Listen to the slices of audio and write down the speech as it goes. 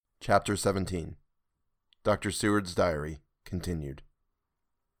Chapter 17. Dr. Seward's Diary, continued.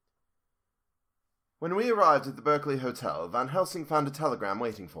 When we arrived at the Berkeley Hotel, Van Helsing found a telegram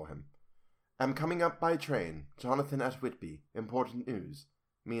waiting for him. Am coming up by train. Jonathan at Whitby. Important news.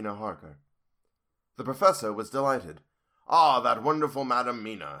 Mina Harker. The professor was delighted. Ah, that wonderful Madam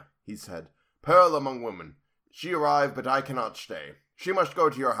Mina, he said. Pearl among women. She arrived, but I cannot stay. She must go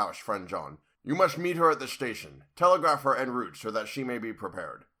to your house, friend John. You must meet her at the station. Telegraph her en route so that she may be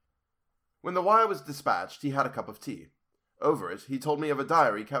prepared. When the wire was dispatched, he had a cup of tea. Over it, he told me of a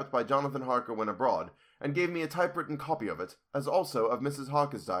diary kept by Jonathan Harker when abroad, and gave me a typewritten copy of it, as also of Mrs.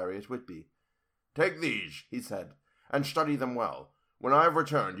 Harker's diary at Whitby. Take these, he said, and study them well. When I have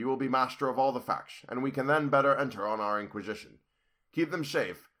returned, you will be master of all the facts, and we can then better enter on our inquisition. Keep them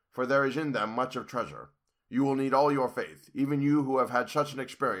safe, for there is in them much of treasure. You will need all your faith, even you who have had such an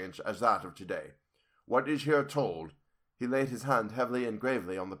experience as that of today. What is here told, he laid his hand heavily and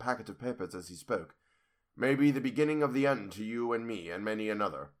gravely on the packet of papers as he spoke, may be the beginning of the end to you and me and many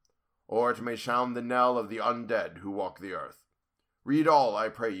another, or it may sound the knell of the undead who walk the earth. Read all, I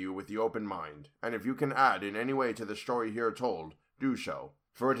pray you, with the open mind, and if you can add in any way to the story here told, do so,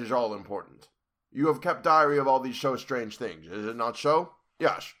 for it is all important. You have kept diary of all these so strange things, is it not so?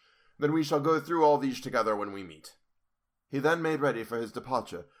 Yes. Then we shall go through all these together when we meet. He then made ready for his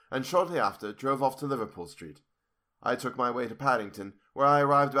departure, and shortly after drove off to Liverpool Street. I took my way to Paddington, where I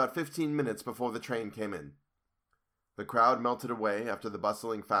arrived about 15 minutes before the train came in. The crowd melted away after the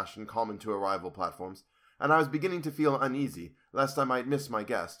bustling fashion common to arrival platforms, and I was beginning to feel uneasy, lest I might miss my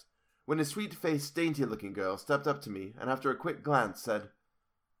guest, when a sweet-faced, dainty-looking girl stepped up to me, and after a quick glance said,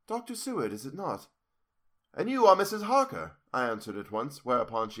 "Dr. Seward, is it not?" "And you are Mrs. Harker," I answered at once,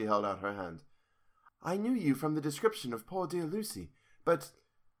 whereupon she held out her hand. "I knew you from the description of poor dear Lucy, but—"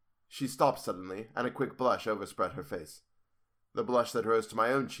 She stopped suddenly, and a quick blush overspread her face. The blush that rose to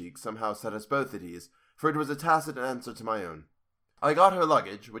my own cheek somehow set us both at ease, for it was a tacit answer to my own. I got her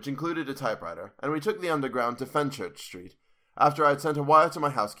luggage, which included a typewriter, and we took the Underground to Fenchurch Street, after I had sent a wire to my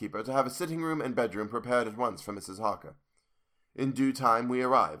housekeeper to have a sitting room and bedroom prepared at once for Mrs. Harker. In due time we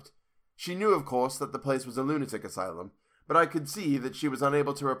arrived. She knew, of course, that the place was a lunatic asylum, but I could see that she was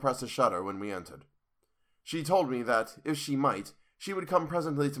unable to repress a shudder when we entered. She told me that, if she might, she would come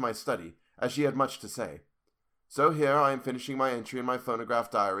presently to my study, as she had much to say. So here I am finishing my entry in my phonograph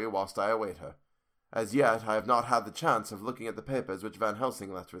diary whilst I await her. As yet I have not had the chance of looking at the papers which Van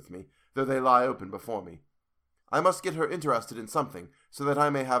Helsing left with me, though they lie open before me. I must get her interested in something, so that I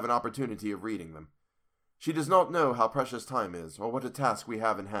may have an opportunity of reading them. She does not know how precious time is, or what a task we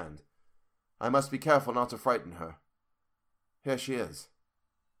have in hand. I must be careful not to frighten her. Here she is.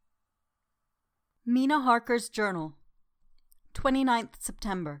 Mina Harker's Journal, 29th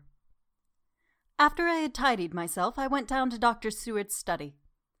September. After I had tidied myself, I went down to Dr. Seward's study.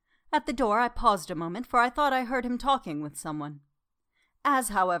 At the door I paused a moment, for I thought I heard him talking with someone. As,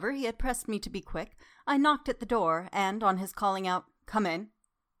 however, he had pressed me to be quick, I knocked at the door, and, on his calling out, "Come in,"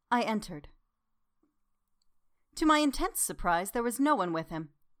 I entered. To my intense surprise, there was no one with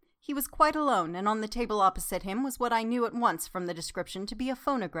him. He was quite alone, and on the table opposite him was what I knew at once from the description to be a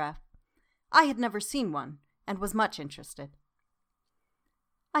phonograph. I had never seen one, and was much interested.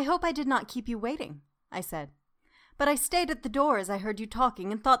 "I hope I did not keep you waiting," I said. "But I stayed at the door as I heard you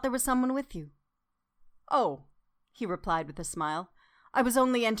talking and thought there was someone with you." "Oh," he replied with a smile, "I was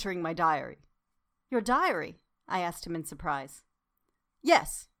only entering my diary." "Your diary?" I asked him in surprise.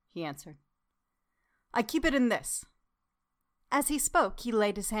 "Yes," he answered. "I keep it in this." As he spoke, he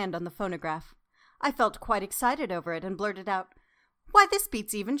laid his hand on the phonograph. I felt quite excited over it and blurted out, "Why, this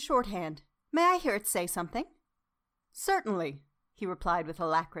beats even shorthand. May I hear it say something?" "Certainly," he replied with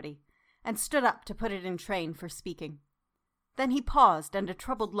alacrity, and stood up to put it in train for speaking. Then he paused, and a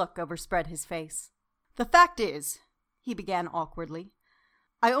troubled look overspread his face. "The fact is," he began awkwardly,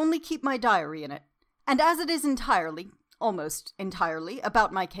 "I only keep my diary in it, and as it is entirely, almost entirely,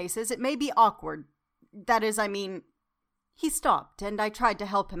 about my cases, it may be awkward. That is, I mean—" He stopped, and I tried to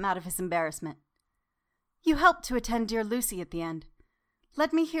help him out of his embarrassment. "You helped to attend dear Lucy at the end.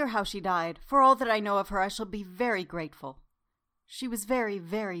 Let me hear how she died. For all that I know of her, I shall be very grateful. She was very,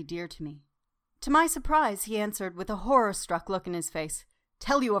 very dear to me." To my surprise, he answered with a horror-struck look in his face,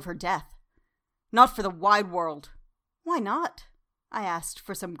 "Tell you of her death? Not for the wide world." "Why not?" I asked,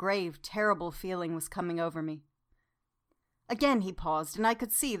 for some grave, terrible feeling was coming over me. Again he paused, and I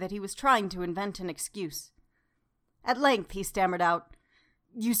could see that he was trying to invent an excuse. At length he stammered out,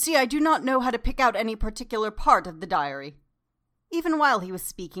 "You see, I do not know how to pick out any particular part of the diary." Even while he was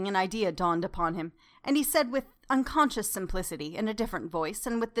speaking, an idea dawned upon him, and he said with unconscious simplicity, in a different voice,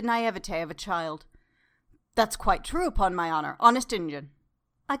 and with the naivete of a child, "That's quite true, upon my honor, honest Injun."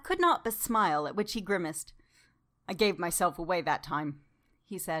 I could not but smile, at which he grimaced. "I gave myself away that time,"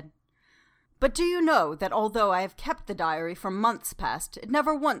 he said. "But do you know that although I have kept the diary for months past, it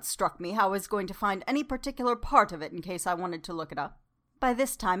never once struck me how I was going to find any particular part of it in case I wanted to look it up?" By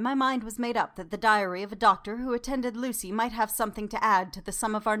this time my mind was made up that the diary of a doctor who attended Lucy might have something to add to the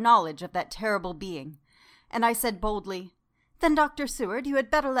sum of our knowledge of that terrible being, and I said boldly, "Then, Dr. Seward, you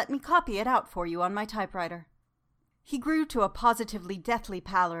had better let me copy it out for you on my typewriter." He grew to a positively deathly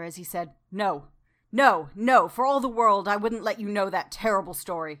pallor as he said, "No, no, no, for all the world I wouldn't let you know that terrible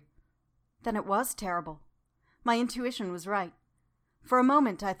story." Then it was terrible. My intuition was right. For a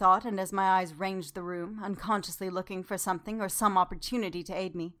moment I thought, and as my eyes ranged the room, unconsciously looking for something or some opportunity to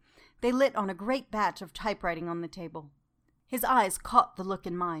aid me, they lit on a great batch of typewriting on the table. His eyes caught the look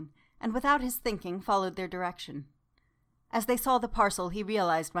in mine, and without his thinking followed their direction. As they saw the parcel, he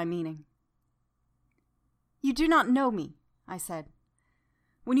realized my meaning. "You do not know me," I said.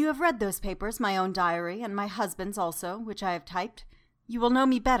 "When you have read those papers, my own diary, and my husband's also, which I have typed, you will know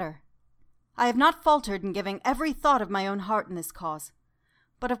me better. I have not faltered in giving every thought of my own heart in this cause.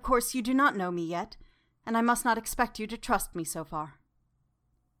 But of course you do not know me yet, and I must not expect you to trust me so far."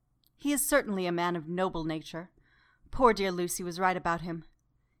 He is certainly a man of noble nature. Poor dear Lucy was right about him.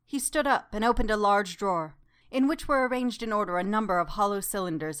 He stood up and opened a large drawer, in which were arranged in order a number of hollow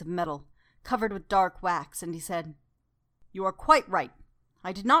cylinders of metal, covered with dark wax, and he said, "You are quite right.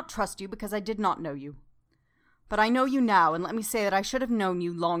 I did not trust you because I did not know you. But I know you now, and let me say that I should have known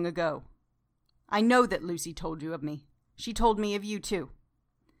you long ago. I know that Lucy told you of me. She told me of you, too.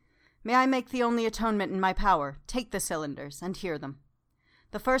 May I make the only atonement in my power? Take the cylinders, and hear them.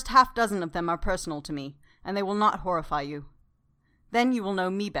 The first half-dozen of them are personal to me, and they will not horrify you. Then you will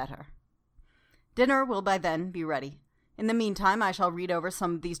know me better. Dinner will by then be ready. In the meantime, I shall read over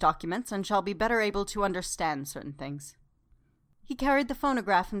some of these documents, and shall be better able to understand certain things." He carried the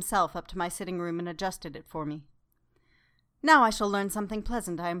phonograph himself up to my sitting room and adjusted it for me. "Now I shall learn something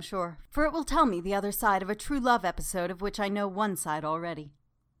pleasant, I am sure, for it will tell me the other side of a true love episode of which I know one side already."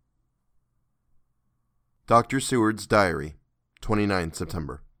 Dr. Seward's Diary, 29th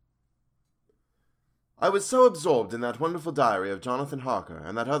September. I was so absorbed in that wonderful diary of Jonathan Harker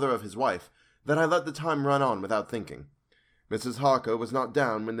and that other of his wife that I let the time run on without thinking. Mrs. Harker was not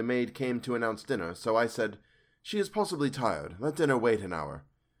down when the maid came to announce dinner, so I said, "She is possibly tired. Let dinner wait an hour."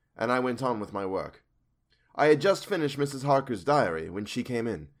 And I went on with my work. I had just finished Mrs. Harker's diary when she came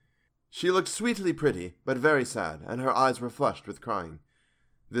in. She looked sweetly pretty, but very sad, and her eyes were flushed with crying.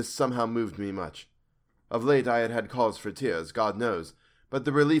 This somehow moved me much. Of late I had had cause for tears, God knows, but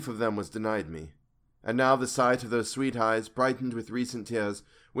the relief of them was denied me. And now the sight of those sweet eyes, brightened with recent tears,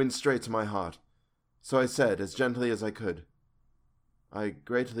 went straight to my heart. So I said, as gently as I could, "I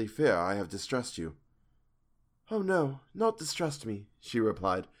greatly fear I have distressed you." "Oh no, not distressed me," she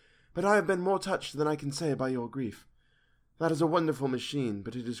replied, "but I have been more touched than I can say by your grief. That is a wonderful machine,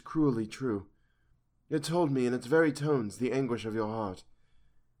 but it is cruelly true. It told me in its very tones the anguish of your heart.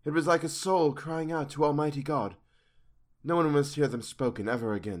 It was like a soul crying out to Almighty God. No one must hear them spoken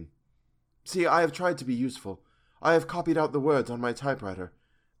ever again. See, I have tried to be useful. I have copied out the words on my typewriter,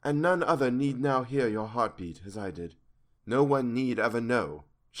 and none other need now hear your heartbeat as I did." "No one need ever know,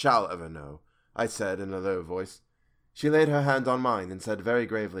 shall ever know," I said in a low voice. She laid her hand on mine and said very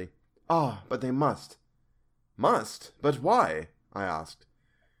gravely, "Ah, but they must." "Must? But why?" I asked.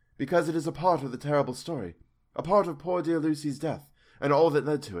 "Because it is a part of the terrible story, a part of poor dear Lucy's death, and all that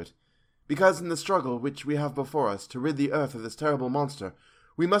led to it. Because in the struggle which we have before us to rid the earth of this terrible monster,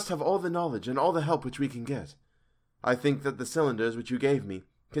 we must have all the knowledge and all the help which we can get. I think that the cylinders which you gave me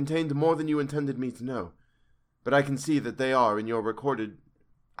contained more than you intended me to know, but I can see that there are in your record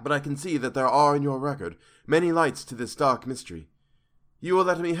many lights to this dark mystery. You will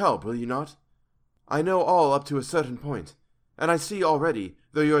let me help, will you not? I know all up to a certain point, and I see already,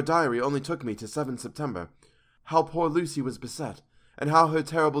 though your diary only took me to 7 September, how poor Lucy was beset, and how her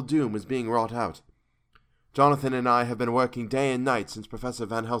terrible doom was being wrought out. Jonathan and I have been working day and night since Professor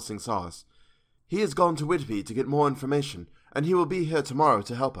Van Helsing saw us. He has gone to Whitby to get more information, and he will be here tomorrow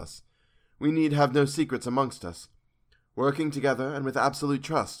to help us. We need have no secrets amongst us. Working together and with absolute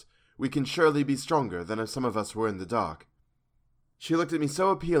trust, we can surely be stronger than if some of us were in the dark." She looked at me so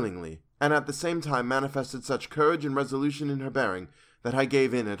appealingly, and at the same time manifested such courage and resolution in her bearing, that I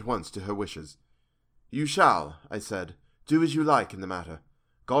gave in at once to her wishes. "You shall," I said, "do as you like in the matter.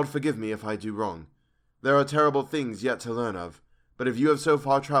 God forgive me if I do wrong. There are terrible things yet to learn of, but if you have so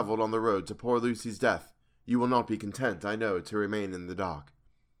far travelled on the road to poor Lucy's death, you will not be content, I know, to remain in the dark.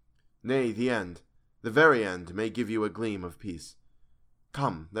 Nay, the end, the very end, may give you a gleam of peace.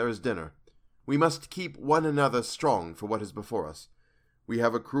 Come, there is dinner. We must keep one another strong for what is before us. we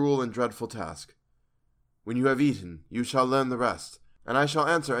have a cruel and dreadful task. When you have eaten, you shall learn the rest, and I shall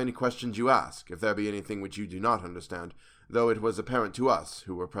answer any questions you ask, if there be anything which you do not understand, though it was apparent to us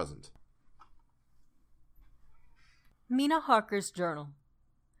who were present. Mina Harker's Journal,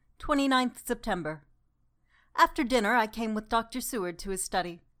 29th September. After dinner, I came with Dr. Seward to his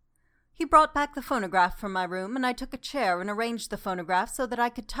study. He brought back the phonograph from my room, and I took a chair and arranged the phonograph so that I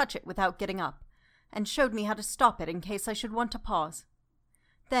could touch it without getting up, and showed me how to stop it in case I should want to pause.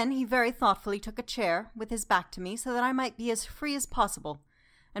 Then he very thoughtfully took a chair, with his back to me, so that I might be as free as possible,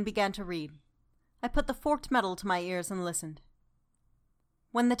 and began to read. I put the forked metal to my ears and listened.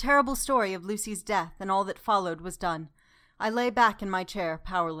 When the terrible story of Lucy's death and all that followed was done, I lay back in my chair,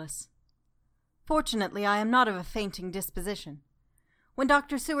 powerless. Fortunately, I am not of a fainting disposition. When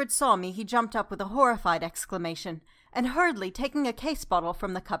Dr. Seward saw me, he jumped up with a horrified exclamation, and hurriedly taking a case bottle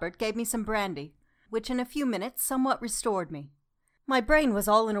from the cupboard, gave me some brandy, which in a few minutes somewhat restored me. My brain was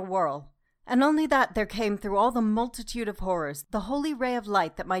all in a whirl, and only that there came through all the multitude of horrors the holy ray of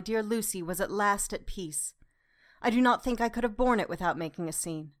light that my dear Lucy was at last at peace. I do not think I could have borne it without making a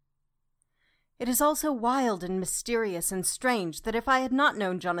scene. It is all so wild and mysterious and strange that if I had not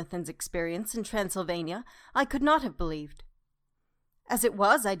known Jonathan's experience in Transylvania, I could not have believed. As it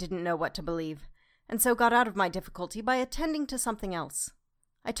was, I didn't know what to believe, and so got out of my difficulty by attending to something else.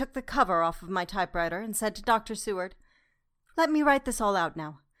 I took the cover off of my typewriter and said to Dr. Seward, "Let me write this all out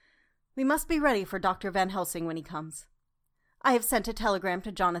now. We must be ready for Dr. Van Helsing when he comes. I have sent a telegram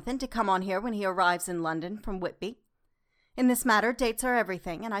to Jonathan to come on here when he arrives in London from Whitby. In this matter, dates are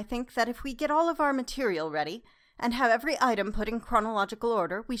everything, and I think that if we get all of our material ready, and have every item put in chronological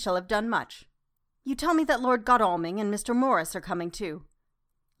order, we shall have done much. You tell me that Lord Godalming and Mr. Morris are coming too.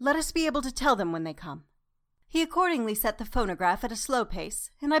 Let us be able to tell them when they come." He accordingly set the phonograph at a slow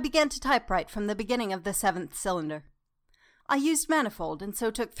pace, and I began to typewrite from the beginning of the 7th cylinder. I used manifold, and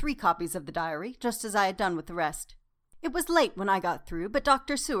so took 3 copies of the diary, just as I had done with the rest. It was late when I got through, but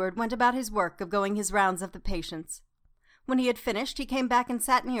Dr. Seward went about his work of going his rounds of the patients. When he had finished, he came back and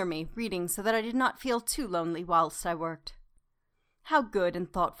sat near me, reading so that I did not feel too lonely whilst I worked. How good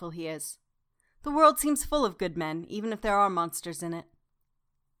and thoughtful he is. The world seems full of good men, even if there are monsters in it.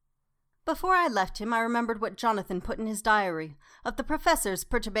 Before I left him, I remembered what Jonathan put in his diary of the professor's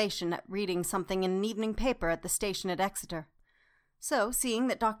perturbation at reading something in an evening paper at the station at Exeter. So, seeing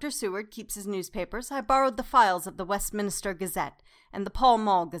that Dr. Seward keeps his newspapers, I borrowed the files of the Westminster Gazette and the Pall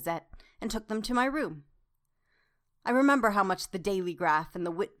Mall Gazette and took them to my room. I remember how much the Daily Graph and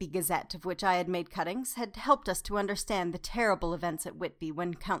the Whitby Gazette, of which I had made cuttings, had helped us to understand the terrible events at Whitby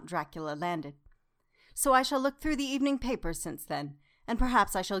when Count Dracula landed. So I shall look through the evening papers since then, and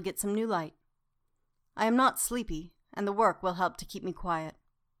perhaps I shall get some new light. I am not sleepy, and the work will help to keep me quiet.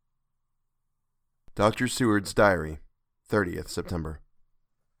 Dr. Seward's Diary, 30th September.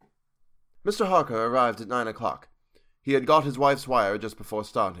 Mr. Harker arrived at 9 o'clock. He had got his wife's wire just before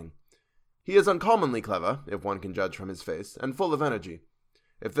starting. He is uncommonly clever, if one can judge from his face, and full of energy.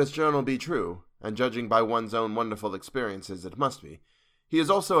 If this journal be true, and judging by one's own wonderful experiences it must be, he is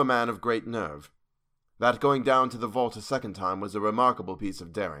also a man of great nerve. That going down to the vault a second time was a remarkable piece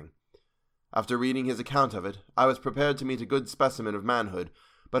of daring. After reading his account of it, I was prepared to meet a good specimen of manhood,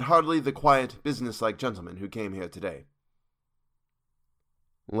 but hardly the quiet, businesslike gentleman who came here today.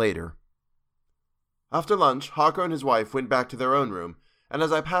 Later. After lunch, Harker and his wife went back to their own room, and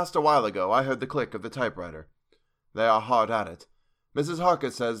as I passed a while ago, I heard the click of the typewriter. They are hard at it. Mrs. Harker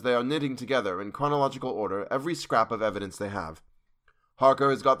says they are knitting together in chronological order every scrap of evidence they have.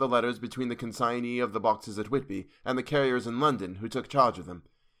 Harker has got the letters between the consignee of the boxes at Whitby and the carriers in London who took charge of them.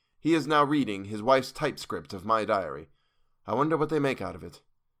 He is now reading his wife's typescript of my diary. I wonder what they make out of it.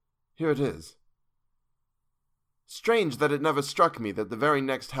 Here it is. Strange that it never struck me that the very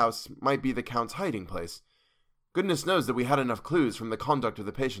next house might be the Count's hiding place. Goodness knows that we had enough clues from the conduct of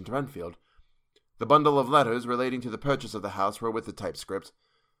the patient Renfield. The bundle of letters relating to the purchase of the house were with the typescript.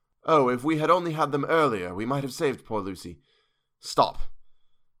 Oh, if we had only had them earlier, we might have saved poor Lucy. Stop.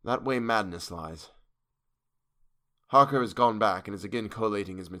 That way madness lies. Harker has gone back and is again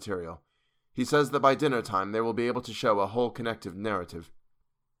collating his material. He says that by dinner time they will be able to show a whole connective narrative.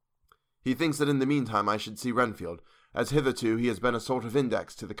 He thinks that in the meantime I should see Renfield, as hitherto he has been a sort of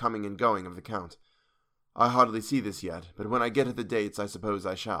index to the coming and going of the Count. I hardly see this yet, but when I get at the dates I suppose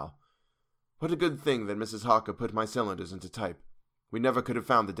I shall. What a good thing that Mrs. Harker put my cylinders into type. We never could have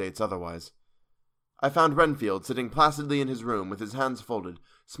found the dates otherwise. I found Renfield sitting placidly in his room with his hands folded,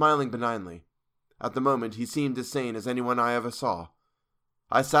 smiling benignly. At the moment he seemed as sane as anyone I ever saw.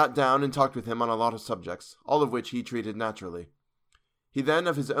 I sat down and talked with him on a lot of subjects, all of which he treated naturally. He then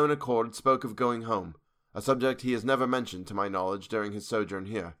of his own accord spoke of going home. a subject he has never mentioned to my knowledge during his sojourn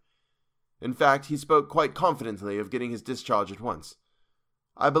here. In fact, he spoke quite confidently of getting his discharge at once.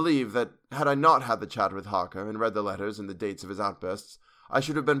 I believe that, had I not had the chat with Harker and read the letters and the dates of his outbursts, I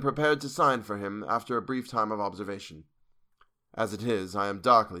should have been prepared to sign for him after a brief time of observation. As it is, I am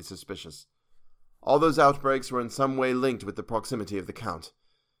darkly suspicious. All those outbreaks were in some way linked with the proximity of the Count.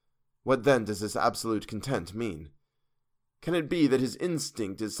 What then does this absolute content mean? Can it be that his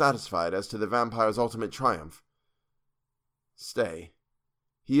instinct is satisfied as to the vampire's ultimate triumph? Stay.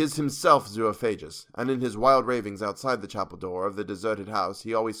 He is himself zoophagous, and in his wild ravings outside the chapel door of the deserted house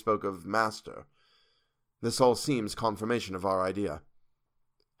he always spoke of Master. This all seems confirmation of our idea.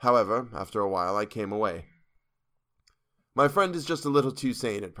 However, after a while I came away. My friend is just a little too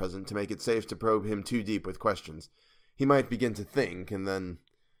sane at present to make it safe to probe him too deep with questions. He might begin to think, and then...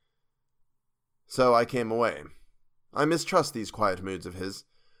 So I came away. I mistrust these quiet moods of his,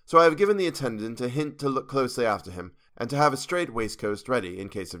 so I have given the attendant a hint to look closely after him, and to have a straight waistcoat ready in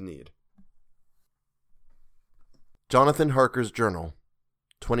case of need. Jonathan Harker's Journal,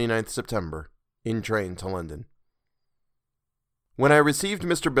 29th September, in train to London. When I received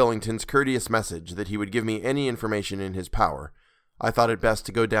Mr. Billington's courteous message that he would give me any information in his power, I thought it best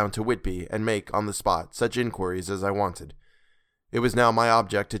to go down to Whitby and make, on the spot, such inquiries as I wanted. It was now my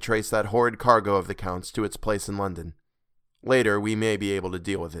object to trace that horrid cargo of the Count's to its place in London. Later, we may be able to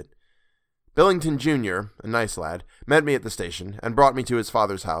deal with it. Billington Jr., a nice lad, met me at the station and brought me to his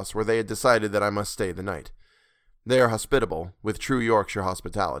father's house, where they had decided that I must stay the night. They are hospitable, with true Yorkshire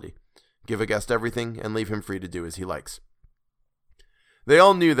hospitality. Give a guest everything and leave him free to do as he likes. They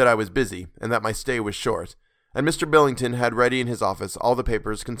all knew that I was busy and that my stay was short, and Mr. Billington had ready in his office all the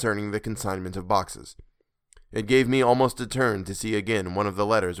papers concerning the consignment of boxes. It gave me almost a turn to see again one of the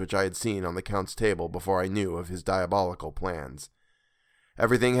letters which I had seen on the Count's table before I knew of his diabolical plans.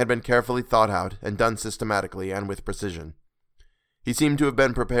 Everything had been carefully thought out and done systematically and with precision. He seemed to have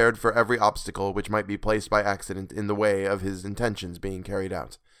been prepared for every obstacle which might be placed by accident in the way of his intentions being carried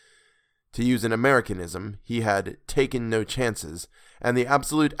out. To use an Americanism, he had taken no chances, and the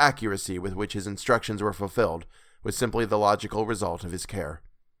absolute accuracy with which his instructions were fulfilled was simply the logical result of his care.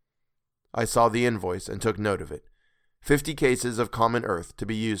 I saw the invoice and took note of it. 50 cases of common earth to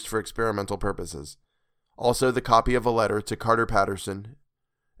be used for experimental purposes. Also the copy of a letter to Carter Patterson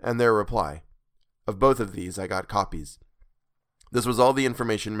and their reply. Of both of these I got copies. This was all the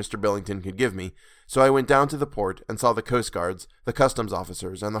information Mr. Billington could give me, so I went down to the port and saw the Coast Guards, the customs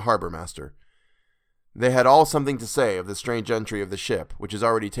officers, and the harbor master. They had all something to say of the strange entry of the ship, which is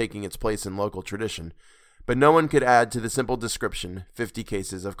already taking its place in local tradition, but no one could add to the simple description 50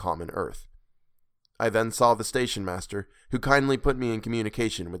 cases of common earth. I then saw the station master, who kindly put me in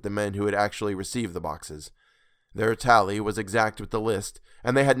communication with the men who had actually received the boxes. Their tally was exact with the list,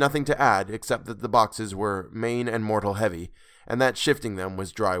 and they had nothing to add except that the boxes were main and mortal heavy, and that shifting them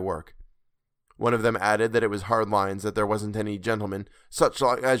was dry work. One of them added that it was hard lines that there wasn't any gentleman, such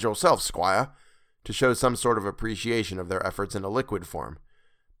like as yourself, squire, to show some sort of appreciation of their efforts in a liquid form.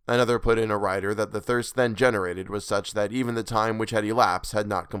 Another put in a writer that the thirst then generated was such that even the time which had elapsed had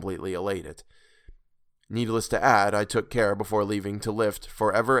not completely allayed it. Needless to add, I took care before leaving to lift,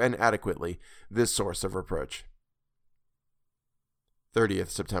 forever and adequately, this source of reproach. 30th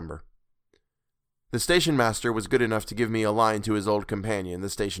September. The station master was good enough to give me a line to his old companion, the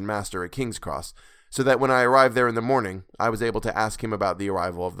station master at King's Cross, so that when I arrived there in the morning, I was able to ask him about the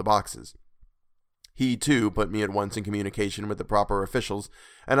arrival of the boxes. He, too, put me at once in communication with the proper officials,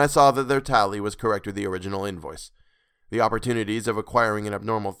 and I saw that their tally was correct with the original invoice. The opportunities of acquiring an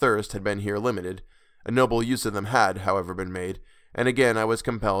abnormal thirst had been here limited. A noble use of them had, however, been made, and again I was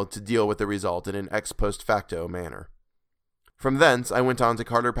compelled to deal with the result in an ex post facto manner. From thence I went on to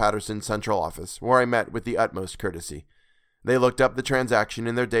Carter Patterson's central office, where I met with the utmost courtesy. They looked up the transaction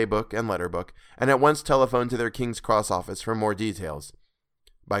in their daybook and letterbook, and at once telephoned to their King's Cross office for more details.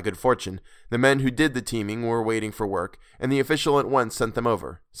 By good fortune, the men who did the teaming were waiting for work, and the official at once sent them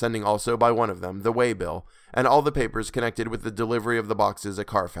over, sending also by one of them the way-bill, and all the papers connected with the delivery of the boxes at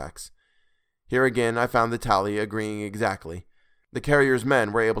Carfax. Here again I found the tally agreeing exactly. The carrier's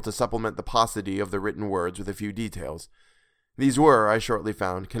men were able to supplement the paucity of the written words with a few details. These were, I shortly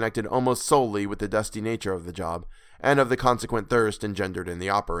found, connected almost solely with the dusty nature of the job, and of the consequent thirst engendered in the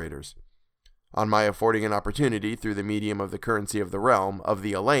operators. On my affording an opportunity, through the medium of the currency of the realm, of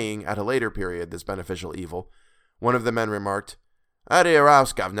the allaying, at a later period, this beneficial evil, one of the men remarked, "That 'ere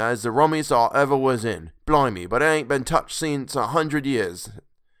house, governor, is the rummiest I ever was in. Blimey, but it ain't been touched since 100 years.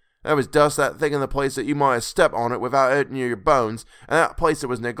 There was dust that thick in the place that you might have stepped on it without hurting your bones, and that place that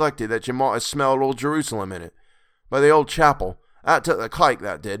was neglected that you might have smelled old Jerusalem in it. But the old chapel, that took the cake,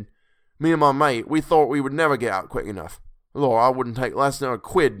 that did. Me and my mate, we thought we would never get out quick enough. Lord, I wouldn't take less than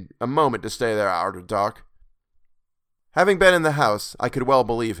 £1 a moment to stay there out of the dark. Having been in the house, I could well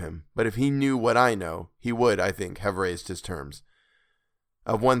believe him, but if he knew what I know, he would, I think, have raised his terms.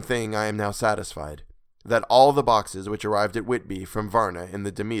 Of one thing I am now satisfied, that all the boxes which arrived at Whitby from Varna in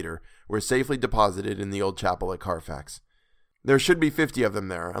the Demeter were safely deposited in the old chapel at Carfax. There should be 50 of them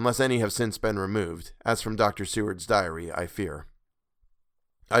there, unless any have since been removed, as from Dr. Seward's diary, I fear.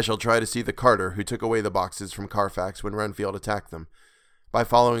 I shall try to see the carter who took away the boxes from Carfax when Renfield attacked them. By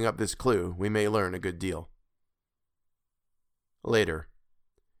following up this clue, we may learn a good deal. Later.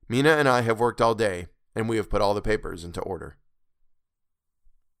 Mina and I have worked all day, and we have put all the papers into order.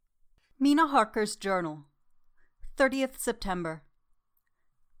 Mina Harker's Journal, 30th September.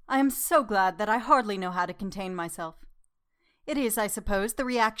 I am so glad that I hardly know how to contain myself. It is, I suppose, the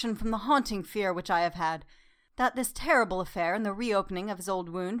reaction from the haunting fear which I have had, that this terrible affair and the reopening of his old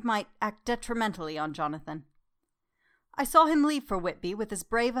wound might act detrimentally on Jonathan. I saw him leave for Whitby with as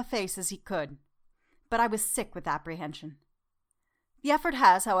brave a face as he could, but I was sick with apprehension. The effort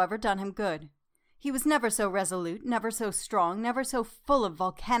has, however, done him good. He was never so resolute, never so strong, never so full of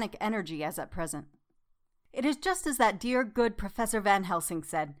volcanic energy as at present. It is just as that dear, good Professor Van Helsing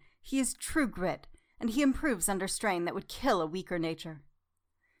said, he is true grit, and he improves under strain that would kill a weaker nature.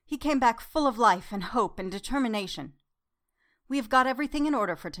 He came back full of life and hope and determination. We have got everything in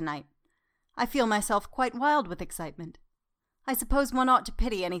order for tonight. I feel myself quite wild with excitement. I suppose one ought to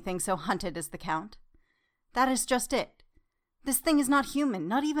pity anything so hunted as the Count. That is just it. This thing is not human,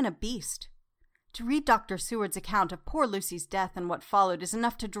 not even a beast. To read Dr. Seward's account of poor Lucy's death and what followed is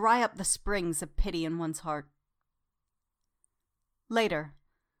enough to dry up the springs of pity in one's heart. Later.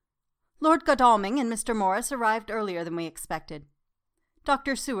 Lord Godalming and Mr. Morris arrived earlier than we expected.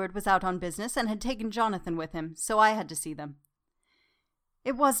 Dr. Seward was out on business and had taken Jonathan with him, so I had to see them.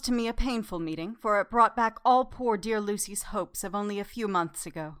 It was to me a painful meeting, for it brought back all poor dear Lucy's hopes of only a few months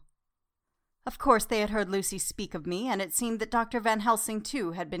ago. Of course they had heard Lucy speak of me, and it seemed that Dr. Van Helsing,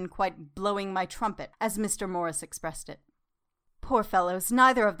 too, had been quite blowing my trumpet, as Mr. Morris expressed it. Poor fellows,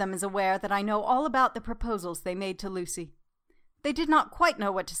 neither of them is aware that I know all about the proposals they made to Lucy. They did not quite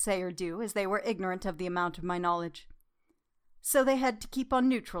know what to say or do, as they were ignorant of the amount of my knowledge. So they had to keep on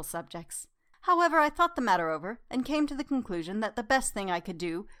neutral subjects. However, I thought the matter over, and came to the conclusion that the best thing I could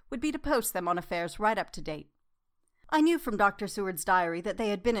do would be to post them on affairs right up to date. I knew from Dr. Seward's diary that they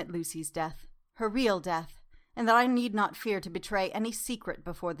had been at Lucy's death, her real death, and that I need not fear to betray any secret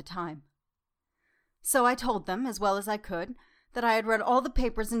before the time. So I told them, as well as I could, that I had read all the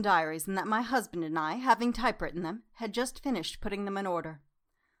papers and diaries, and that my husband and I, having typewritten them, had just finished putting them in order.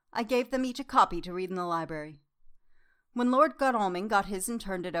 I gave them each a copy to read in the library. When Lord Godalming got his and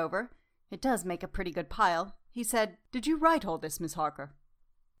turned it over, it does make a pretty good pile, he said, "Did you write all this, Miss Harker?"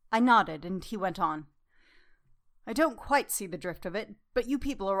 I nodded, and he went on. "I don't quite see the drift of it, but you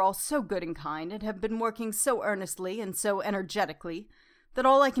people are all so good and kind, and have been working so earnestly and so energetically, that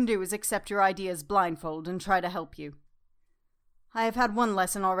all I can do is accept your ideas blindfold and try to help you. I have had one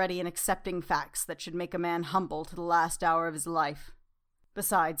lesson already in accepting facts that should make a man humble to the last hour of his life.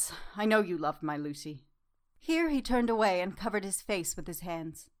 Besides, I know you loved my Lucy." Here he turned away and covered his face with his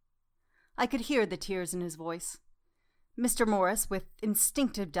hands. I could hear the tears in his voice. Mr. Morris, with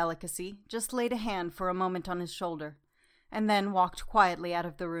instinctive delicacy, just laid a hand for a moment on his shoulder, and then walked quietly out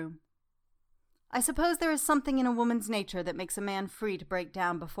of the room. I suppose there is something in a woman's nature that makes a man free to break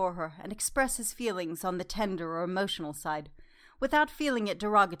down before her and express his feelings on the tender or emotional side, without feeling it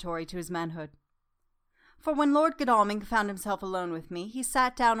derogatory to his manhood. For when Lord Godalming found himself alone with me, he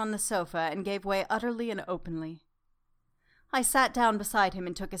sat down on the sofa and gave way utterly and openly. I sat down beside him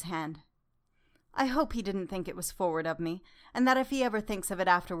and took his hand. I hope he didn't think it was forward of me, and that if he ever thinks of it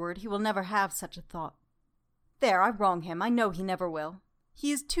afterward, he will never have such a thought. There, I wrong him. I know he never will.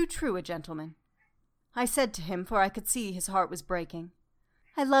 He is too true a gentleman. I said to him, for I could see his heart was breaking,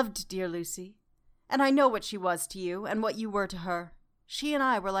 "I loved dear Lucy, and I know what she was to you, and what you were to her. She and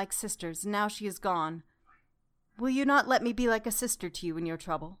I were like sisters, and now she is gone. Will you not let me be like a sister to you in your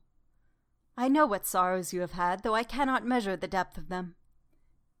trouble? I know what sorrows you have had, though I cannot measure the depth of them.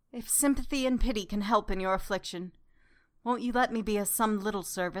 If sympathy and pity can help in your affliction, won't you let me be of some little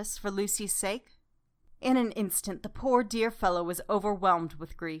service for Lucy's sake?" In an instant the poor dear fellow was overwhelmed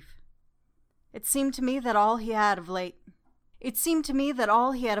with grief. It seemed to me that all he had of late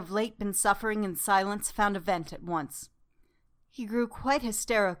been suffering in silence found a vent at once. He grew quite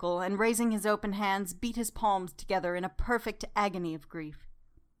hysterical, and raising his open hands, beat his palms together in a perfect agony of grief.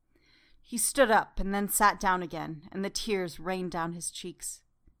 He stood up and then sat down again, and the tears rained down his cheeks.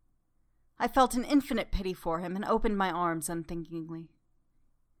 I felt an infinite pity for him and opened my arms unthinkingly.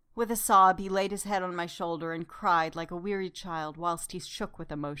 With a sob, he laid his head on my shoulder and cried like a wearied child whilst he shook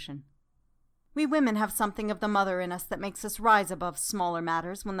with emotion. We women have something of the mother in us that makes us rise above smaller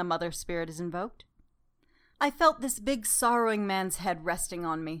matters when the mother spirit is invoked. I felt this big sorrowing man's head resting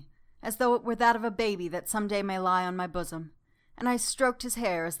on me, as though it were that of a baby that some day may lie on my bosom, and I stroked his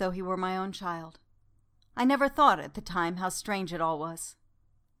hair as though he were my own child. I never thought at the time how strange it all was.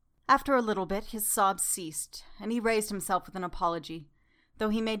 After a little bit, his sobs ceased, and he raised himself with an apology, though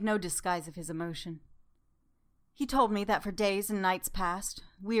he made no disguise of his emotion. He told me that for days and nights past,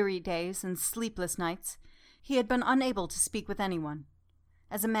 weary days and sleepless nights, he had been unable to speak with anyone,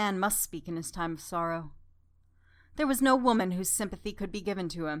 as a man must speak in his time of sorrow. There was no woman whose sympathy could be given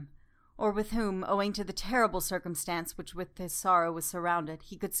to him, or with whom, owing to the terrible circumstance which with his sorrow was surrounded,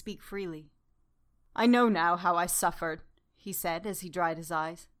 he could speak freely. "I know now how I suffered," he said as he dried his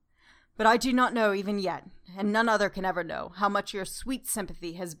eyes. "But I do not know even yet, and none other can ever know, how much your sweet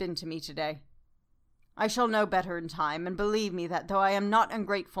sympathy has been to me today. I shall know better in time, and believe me that though I am not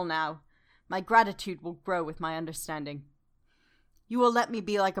ungrateful now, my gratitude will grow with my understanding. You will let me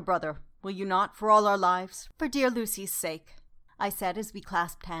be like a brother, will you not, for all our lives, for dear Lucy's sake?" I said as we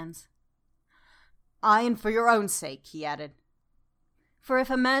clasped hands. "Aye, and for your own sake," he added. "For if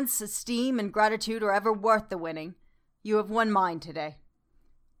a man's esteem and gratitude are ever worth the winning, you have won mine today.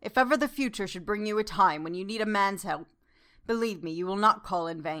 If ever the future should bring you a time when you need a man's help, believe me, you will not call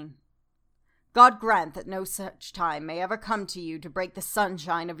in vain. God grant that no such time may ever come to you to break the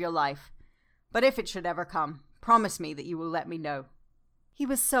sunshine of your life, but if it should ever come, promise me that you will let me know." He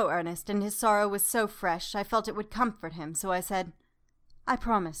was so earnest, and his sorrow was so fresh, I felt it would comfort him, so I said, "I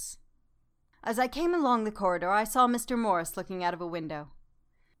promise." As I came along the corridor, I saw Mr. Morris looking out of a window.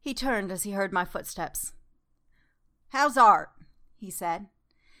 He turned as he heard my footsteps. "How's Art?" he said.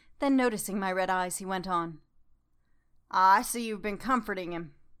 Then, noticing my red eyes, he went on. "I see you've been comforting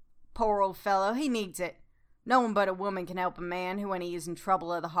him. Poor old fellow, he needs it. No one but a woman can help a man when he is in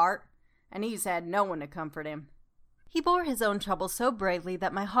trouble of the heart, and he's had no one to comfort him." He bore his own trouble so bravely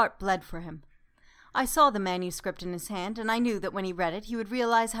that my heart bled for him. I saw the manuscript in his hand, and I knew that when he read it, he would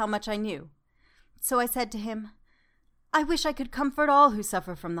realize how much I knew. So I said to him, "I wish I could comfort all who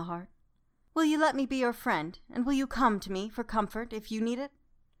suffer from the heart. Will you let me be your friend, and will you come to me for comfort if you need it?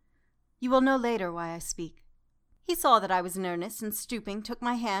 You will know later why I speak." He saw that I was in earnest, and stooping, took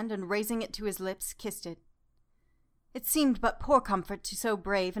my hand, and raising it to his lips, kissed it. It seemed but poor comfort to so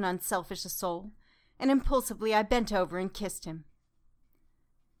brave and unselfish a soul, and impulsively I bent over and kissed him.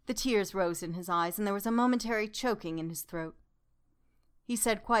 The tears rose in his eyes, and there was a momentary choking in his throat. He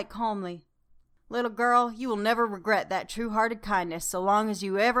said quite calmly, "Little girl, you will never regret that true-hearted kindness so long as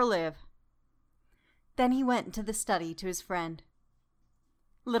you ever live." Then he went into the study to his friend.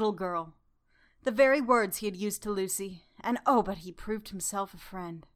 Little girl. The very words he had used to Lucy, and oh, but he proved himself a friend.